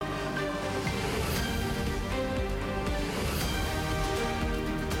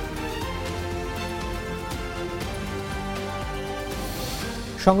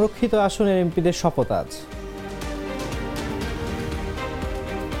সংরক্ষিত আসনের এমপিদের শপথ আজ।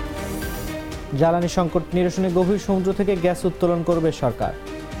 জ্বালানি সংকট নিরসনে গভীর সমুদ্র থেকে গ্যাস উত্তোলন করবে সরকার।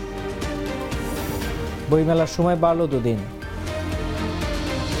 বইমেলার সময় বাড়ল 2 দিন।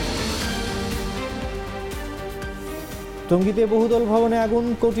 টঙ্গীতে বহুতল ভবনে আগুন,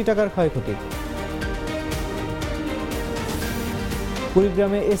 কোটি টাকার ক্ষয়ক্ষতি।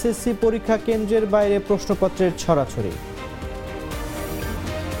 কুড়িগ্রামে এসএসসি পরীক্ষা কেন্দ্রের বাইরে প্রশ্নপত্রের ছড়াছড়ি।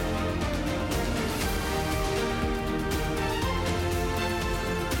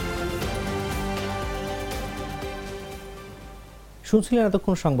 শুনছিলেন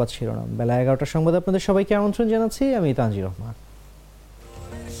এতক্ষণ সংবাদ শিরোনাম। বেলা 11টার সংবাদ আপনাদের সবাইকে আমন্ত্রণ জানাচ্ছি। আমি তানজির রহমান।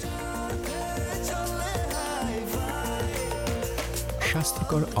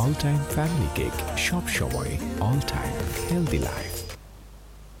 স্বাস্থ্যকর অল টাইম ফ্যামিলি কেক, সব সময় অল টাইম হেলদি লাইফ।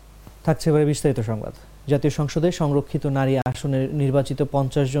 থাকছে এবারে বিস্তারিত সংবাদ। জাতীয় সংসদে সংরক্ষিত নারী আসনের নির্বাচিত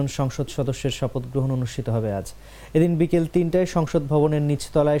 50 জন সংসদ সদস্যের শপথ গ্রহণ অনুষ্ঠিত হবে আজ। এদিন বিকেল 3টায় সংসদ ভবনের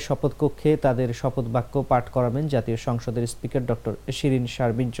নিচতলায় শপথ কক্ষে তাদের শপথ বাক্য পাঠ করাবেন জাতীয় সংসদের স্পিকার ডক্টর শিরিন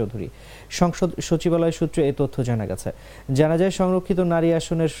শারমিন চৌধুরী। সংসদ সচিবালয় সূত্রে এই তথ্য জানা গেছে। জানা যায়, সংরক্ষিত নারী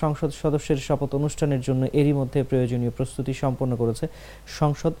আসনের সংসদ সদস্যের শপথ অনুষ্ঠানের জন্য এরই মধ্যে প্রয়োজনীয় প্রস্তুতি সম্পন্ন করেছে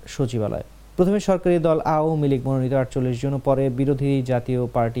সংসদ সচিবালয়। প্রথমে সরকারি দল আওয়ামী লীগ মনোনীত 48 জন, পরে বিরোধী জাতীয়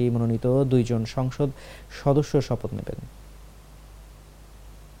পার্টি মনোনীত 2 জন সংসদ সদস্য শপথ নেবেন।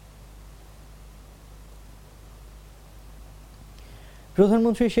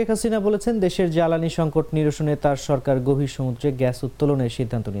 প্রধানমন্ত্রী শেখ হাসিনা বলেছেন, দেশের জ্বালানি সংকট নিরসনে তার সরকার গভীর সমুদ্রে গ্যাস উত্তোলনের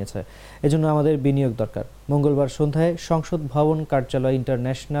সিদ্ধান্ত নিয়েছে। এজন্য আমাদের বিনিয়োগ দরকার। মঙ্গলবার সন্ধ্যায় সংসদ ভবন কার্যালয়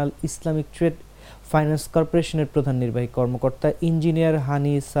ইন্টারন্যাশনাল ইসলামিক ট্রেড ফাইন্যান্স কর্পোরেশনের প্রধান নির্বাহী কর্মকর্তা ইঞ্জিনিয়ার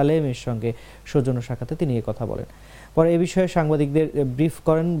হানি সালেমের সঙ্গে সৌজন্য সাক্ষাতে তিনি কথা বলেন। পরে এ বিষয়ে সাংবাদিকদের ব্রিফ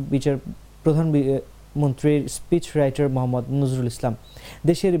করেন প্রধানমন্ত্রীর স্পিচ রাইটার মোহাম্মদ নজরুল ইসলাম।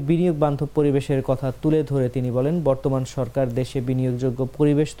 দেশের বিনিয়োগ বান্ধব পরিবেশের কথা তুলে ধরে তিনি বলেন, বর্তমান সরকার দেশে বিনিয়োগযোগ্য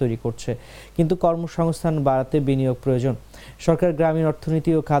পরিবেশ তৈরি করছে, কিন্তু কর্মসংস্থান বাড়াতে বিনিয়োগ প্রয়োজন। সরকার গ্রামীণ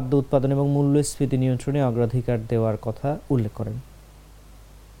অর্থনীতি ও খাদ্য উৎপাদন এবং মূল্যস্ফীতি নিয়ন্ত্রণে অগ্রাধিকার দেওয়ার কথা উল্লেখ করেন।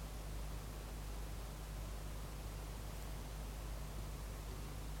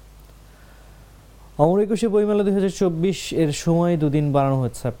 অমর একুশে বইমেলা 2024 এর সময় 2 দিন বাড়ানো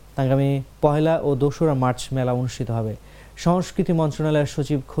হচ্ছে। আগামী 1 ও 2 মার্চ মেলা অনুষ্ঠিত হবে। সংস্কৃতি মন্ত্রণালয়ের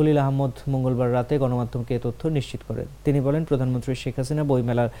সচিব খলিল আহমদ মঙ্গলবার রাতে গণমাধ্যমকে এ তথ্য নিশ্চিত করেন। তিনি বলেন, প্রধানমন্ত্রী শেখ হাসিনা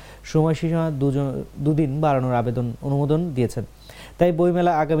বইমেলার সময়সীমা 2 দিন বাড়ানোর অনুমোদন দিয়েছেন। তাই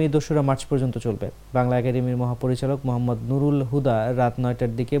বইমেলা আগামী 2 মার্চ পর্যন্ত চলবে। বাংলা একাডেমির মহাপরিচালক মোহাম্মদ নুরুল হুদা রাত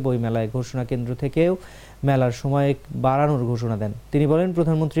 9টার দিকে বইমেলায় ঘোষণা কেন্দ্র থেকেও মেলার সময় বাড়ানোর ঘোষণা দেন। তিনি বলেন,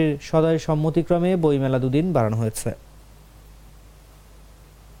 প্রধানমন্ত্রীর সদয় সম্মতিক্রমে বইমেলা 2 দিন বাড়ানো হয়েছে।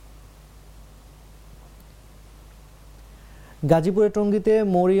 গাজীপুরে টঙ্গীতে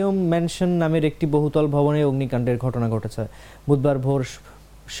মরিয়ম ম্যানশন নামের একটি বহুতল ভবনে অগ্নিকাণ্ডের ঘটনা ঘটেছে। বুধবার ভোর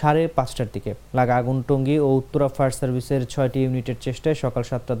 5:30টার দিকে লাগা আগুন টঙ্গী ও উত্তরা ফায়ার সার্ভিসের 6টি ইউনিটের চেষ্টায় সকাল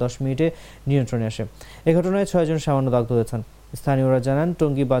 7:10 নিয়ন্ত্রণে আসে। এ ঘটনায় 6 জন সামান্য দগ্ধ হয়েছেন। স্থানীয়রা জানান,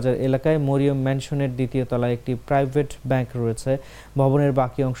 টঙ্গী বাজার এলাকায় মরিয়ম ম্যানশনের 2য় তলায় একটি প্রাইভেট ব্যাংক রয়েছে। ভবনের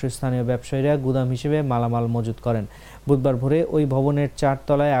বাকি অংশ স্থানীয় ব্যবসায়ীরা গুদাম হিসেবে মালামাল মজুত করেন। বুধবার ভোরে ওই ভবনের 4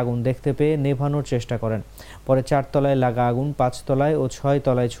 তলায় আগুন দেখতে পেয়ে নেভানোর চেষ্টা করেন। পরে 4 তলায় লাগা আগুন 5 তলায় ও 6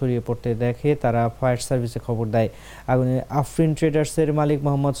 তলায় ছড়িয়ে পড়তে দেখে তারা ফায়ার সার্ভিসে খবর দেয়। আগুনে আফরিন ট্রেডার্সের মালিক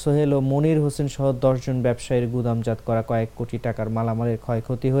মোহাম্মদ সোহেল ও মনির হোসেন সহ 10 জন ব্যবসায়ীর গুদামজাত করা কয়েক কোটি টাকার মালামালের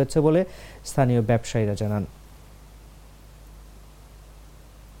ক্ষয়ক্ষতি হয়েছে বলে স্থানীয় ব্যবসায়ীরা জানান।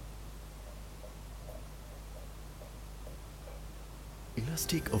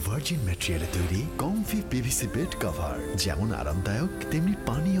 ইলাস্টিক ও ভার্জিন ম্যাটেরিয়ালে তৈরি কমফি পিভিসি বেড কভার যেমন আরামদায়ক, তেমনি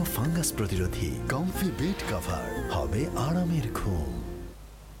পানি ও ফাঙ্গাস প্রতিরোধী। কমফি বেড কভার হবে আরামের ঘুম।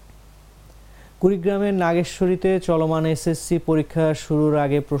 কুড়িগ্রামের নাগেশ্বরীতে চলমান এসএসসি পরীক্ষা শুরুর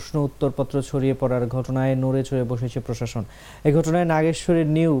আগে প্রশ্ন উত্তরপত্র ছড়িয়ে পড়ার ঘটনায় নড়ে চড়ে বসেছে প্রশাসন। এই ঘটনায় নাগেশ্বরীর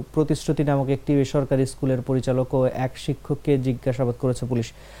নিউ প্রতিশ্রুতি নামক একটি বেসরকারি স্কুলের পরিচালক ও এক শিক্ষককে জিজ্ঞাসাবাদ করেছে পুলিশ।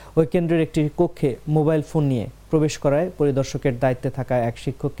 ওই কেন্দ্রের একটি কক্ষে মোবাইল ফোন নিয়ে প্রবেশ করায় পরিদর্শকের দায়িত্বে থাকা এক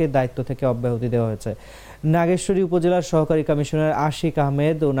শিক্ষককে দায়িত্ব থেকে অব্যাহতি দেওয়া হয়েছে। নাগেশ্বরী উপজেলার সহকারী কমিশনার আশিক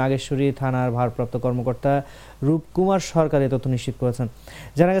আহমেদ ও নাগেশ্বরী থানার ভারপ্রাপ্ত কর্মকর্তা রূপকুমার সরকার এ তথ্য নিশ্চিত করেছেন।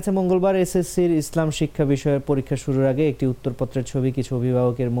 জানা গেছে, মঙ্গলবার এসএসসির ইসলাম শিক্ষা বিষয়ের পরীক্ষা শুরুর আগে একটি উত্তরপত্রের ছবি কিছু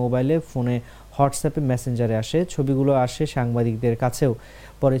অভিভাবকের মোবাইলে, ফোনে, হোয়াটসঅ্যাপে, মেসেঞ্জারে আসে। ছবিগুলো আসে সাংবাদিকদের কাছেও।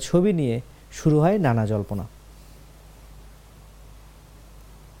 পরে ছবি নিয়ে শুরু হয় নানা জল্পনা।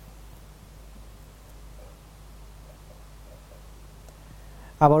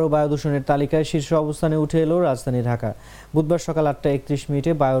 আবারও বায়ু দূষণের তালিকায় শীর্ষ অবস্থানে উঠে এলো রাজধানী ঢাকা। বুধবার সকাল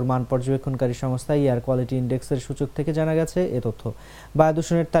 8:31 বায়ুর মান পর্যবেক্ষণকারী সংস্থা এয়ার কোয়ালিটি ইন্ডেক্সের সূচক থেকে জানা গেছে এ তথ্য। বায়ু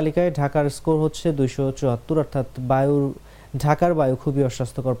দূষণের তালিকায় ঢাকার স্কোর হচ্ছে 274, অর্থাৎ ঢাকার বায়ু খুবই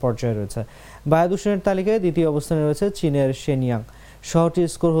অস্বাস্থ্যকর পর্যায়ে রয়েছে। বায়ু দূষণের তালিকায় দ্বিতীয় অবস্থানে রয়েছে চীনের শেনিয়াং। শহরটির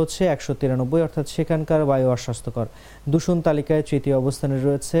স্কোর হচ্ছে 193, অর্থাৎ সেখানকার বায়ু অস্বাস্থ্যকর। দূষণ তালিকায় তৃতীয় অবস্থানে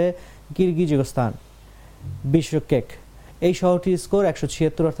রয়েছে কিরগিজস্তান বিশকেক। এই শহরটির স্কোর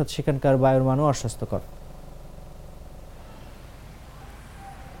 176, অর্থাৎ সেখানকার বায়ুর মানও অস্বাস্থ্যকর।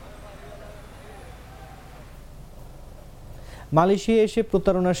 মালয়েশিয়া এসে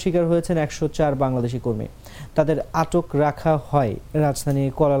প্রতারণার শিকার হয়েছেন 104 বাংলাদেশি কর্মী। তাদের আটক রাখা হয় রাজধানী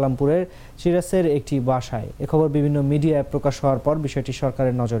কুয়ালালামপুরের চিরাসের একটি বাসায়। এ খবর বিভিন্ন মিডিয়ায় প্রকাশ হওয়ার পর বিষয়টি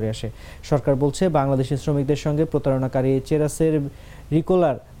সরকারের নজরে আসে। সরকার বলছে, বাংলাদেশি শ্রমিকদের সঙ্গে প্রতারণাকারী চিরাসের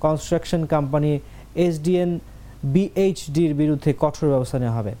রিকোলার কনস্ট্রাকশন কোম্পানি এসডিএন বিএইচডির বিরুদ্ধে কঠোর ব্যবস্থা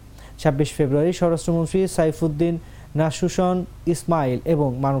নেওয়া হবে। 26 ফেব্রুয়ারি স্বরাষ্ট্রমন্ত্রী সাইফুদ্দিন নাসুশন ইসমাইল এবং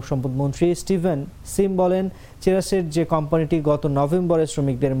মানব সম্পদ মন্ত্রী স্টিভেন সিম বলেন, চেরাসের যে কোম্পানিটি গত নভেম্বরে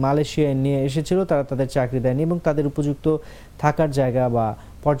শ্রমিকদের মালয়েশিয়ায় নিয়ে এসেছিল, তারা তাদের চাকরি দেয়নি এবং তাদের উপযুক্ত থাকার জায়গা বা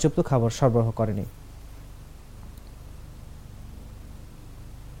পর্যাপ্ত খাবার সরবরাহ করেনি।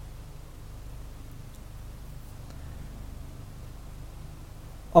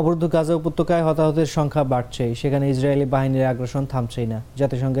 অবরুদ্ধ গাজা উপত্যকায় হতাহতের সংখ্যা বাড়ছেই, সেখানে ইসরায়েলি বাহিনীর আগ্রাসন থামছেই না।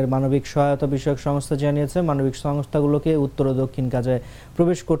 জাতিসংঘের মানবিক সহায়তা বিষয়ক সংস্থা জানিয়েছে, মানবিক সংস্থাগুলোকে উত্তর ও দক্ষিণ গাজায়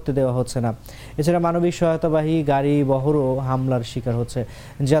প্রবেশ করতে দেওয়া হচ্ছে না। এছাড়া মানবিক সহায়তাবাহী গাড়ি বহরও হামলার শিকার হচ্ছে।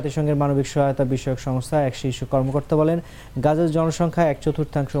 জাতিসংঘের মানবিক সহায়তা বিষয়ক সংস্থা এক শীর্ষ কর্মকর্তা বলেন, গাজার জনসংখ্যা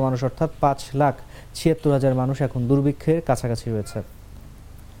 1/4 মানুষ, অর্থাৎ 5,76,000 মানুষ এখন দুর্ভিক্ষের কাছাকাছি রয়েছে।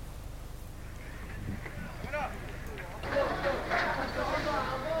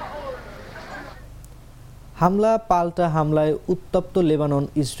 হামলা পাল্টা হামলায় উত্তপ্ত লেবানন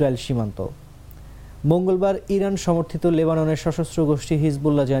ইসরায়েল সীমান্ত। মঙ্গলবার ইরান সমর্থিত লেবাননের সশস্ত্র গোষ্ঠী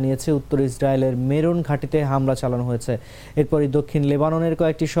হিজবুল্লাহ জানিয়েছে, উত্তর ইসরায়েলের মেরন ঘাঁটিতে হামলা চালানো হয়েছে। এরপরই দক্ষিণ লেবাননের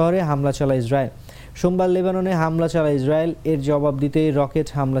কয়েকটি শহরে হামলা চালায় ইসরায়েল। সোমবার লেবাননে হামলা চালায় ইসরায়েল, এর জবাব দিতেই রকেট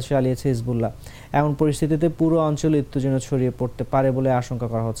হামলা চালিয়েছে হিজবুল্লাহ। এমন পরিস্থিতিতে পুরো অঞ্চলে উত্তেজনা ছড়িয়ে পড়তে পারে বলে আশঙ্কা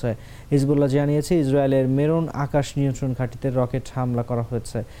করা হচ্ছে। হিজবুল্লাহ জানিয়েছে, ইসরায়েলের মেরন আকাশ নিয়ন্ত্রণ ঘাঁটিতে রকেট হামলা করা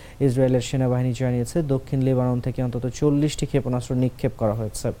হয়েছে। ইসরায়েলের সেনাবাহিনী জানিয়েছে, দক্ষিণ লেবানন থেকে অন্তত 40টি ক্ষেপণাস্ত্র নিক্ষেপ করা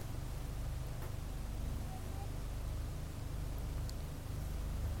হয়েছে।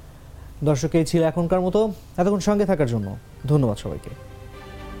 দর্শক, এই ছিল এখনকার মতো। এতক্ষণ সঙ্গে থাকার জন্য ধন্যবাদ সবাইকে।